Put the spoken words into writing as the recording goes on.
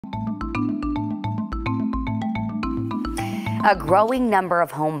A growing number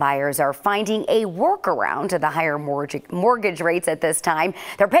of home buyers are finding a workaround to the higher mortgage rates at this time.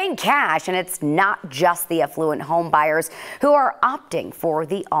 They're paying cash, and it's not just the affluent home buyers who are opting for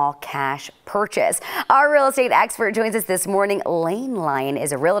the all-cash purchase. Our real estate expert joins us this morning. Lane Lyon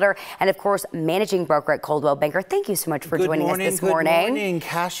is a realtor and, of course, managing broker at Coldwell Banker. Thank you so much for joining us this morning. Good morning.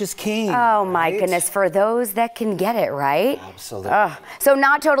 Cash is king. Oh, my goodness. For those that can get it, right? Absolutely. So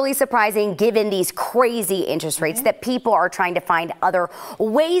not totally surprising, given these crazy interest rates, that people are trying to find other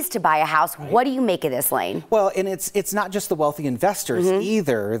ways to buy a house. Right. What do you make of this, Lane? Well, and it's not just the wealthy investors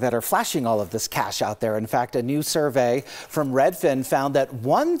either that are flashing all of this cash out there. In fact, a new survey from Redfin found that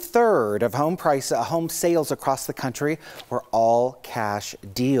 1/3 of home sales across the country were all cash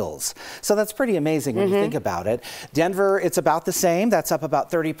deals. So that's pretty amazing when you think about it. Denver, it's about the same. That's up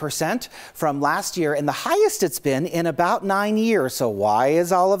about 30% from last year, and the highest it's been in about 9 years. So why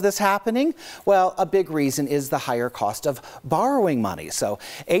is all of this happening? Well, a big reason is the higher cost of borrowing money. So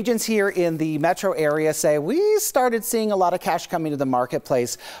agents here in the metro area say we started seeing a lot of cash coming to the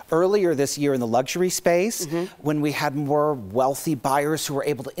marketplace earlier this year in the luxury space when we had more wealthy buyers who were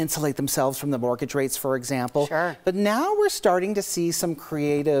able to insulate themselves from the mortgage rates, for example. Sure. But now we're starting to see some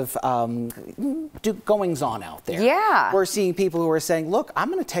creative goings on out there. Yeah. We're seeing people who are saying, look, I'm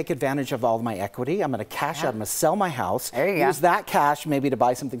going to take advantage of all of my equity. I'm going to cash out. I'm going to sell my house. There you use that cash maybe to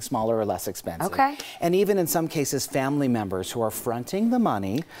buy something smaller or less expensive. Okay. And even in some cases, family members who are fronting the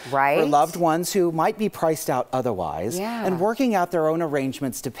money for loved ones who might be priced out otherwise and working out their own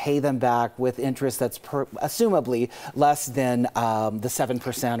arrangements to pay them back with interest that's assumably less than the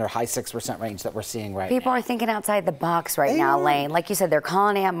 7% or high 6% range that we're seeing right now. People are thinking outside the box right now, Lane. Like you said, they're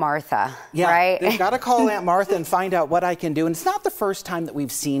calling Aunt Martha, yeah, right? They've got to call Aunt Martha and find out what I can do. And it's not the first time that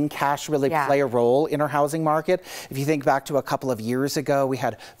we've seen cash really play a role in our housing market. If you think back to a couple of years ago, we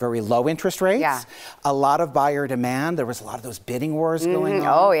had very low interest rates, a lot of buyer demand. There was a lot of those bidding wars going on.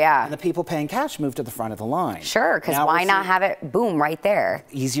 Oh, yeah. And the people paying cash moved to the front of the line. Sure, because why not have it boom right there?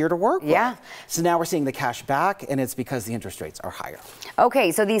 Easier to work with. Yeah. So now we're seeing the cash back, and it's because the interest rates are higher.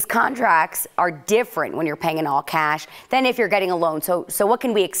 Okay, so these contracts are different when you're paying in all cash than if you're getting a loan. So what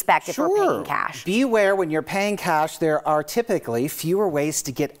can we expect if we're paying cash? Beware, when you're paying cash, there are typically fewer ways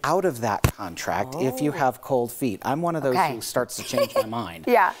to get out of that contract if you have cold feet. I'm one of those who starts to change my mind.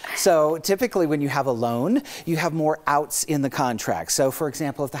 So typically when you have a loan, you have more outs in the contract. So for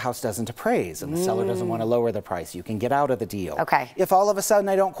example, if the house doesn't appraise and the seller doesn't want to lower the price, you can get out of the deal. If all of a sudden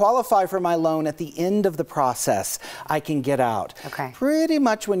I don't qualify for my loan at the end of the process, I can get out. Pretty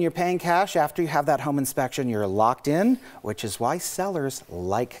much when you're paying cash, after you have that home inspection, you're locked in, which is why sellers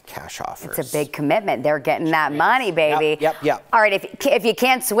like cash offers. It's a big commitment. They're getting that money, baby. Yep. All right, if you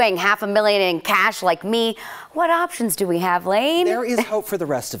can't swing $500,000 in cash like me, what options do we have, Lane? There is hope for the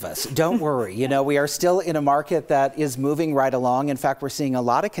rest of us. Don't worry. You know, we are still in a market that is moving right along. In fact, we're seeing a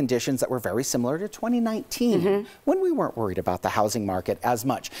lot of conditions that were very similar to 2019 when we weren't worried about the housing market as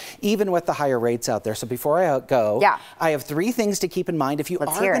much, even with the higher rates out there. So before I go, I have 3 things to keep in mind if you are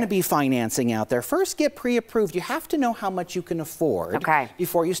going to be financing out there. First, get pre-approved. You have to know how much you can afford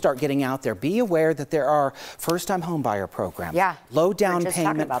before you start getting out there. Be aware that there are first-time home buyer programs, low down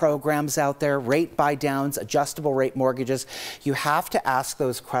payment programs out there, rate buy downs, adjustable rate mortgages. You have to ask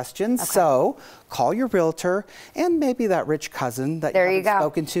those questions. So call your realtor and maybe that rich cousin that you haven't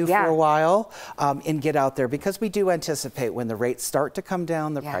spoken to for a while and get out there, because we do anticipate when the rates start to come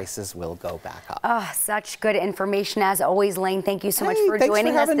down, the prices will go back up. Oh, such good information as always, Lane. Thank you so much for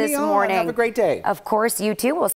joining us this morning. Have a great day. Of course, you too. We'll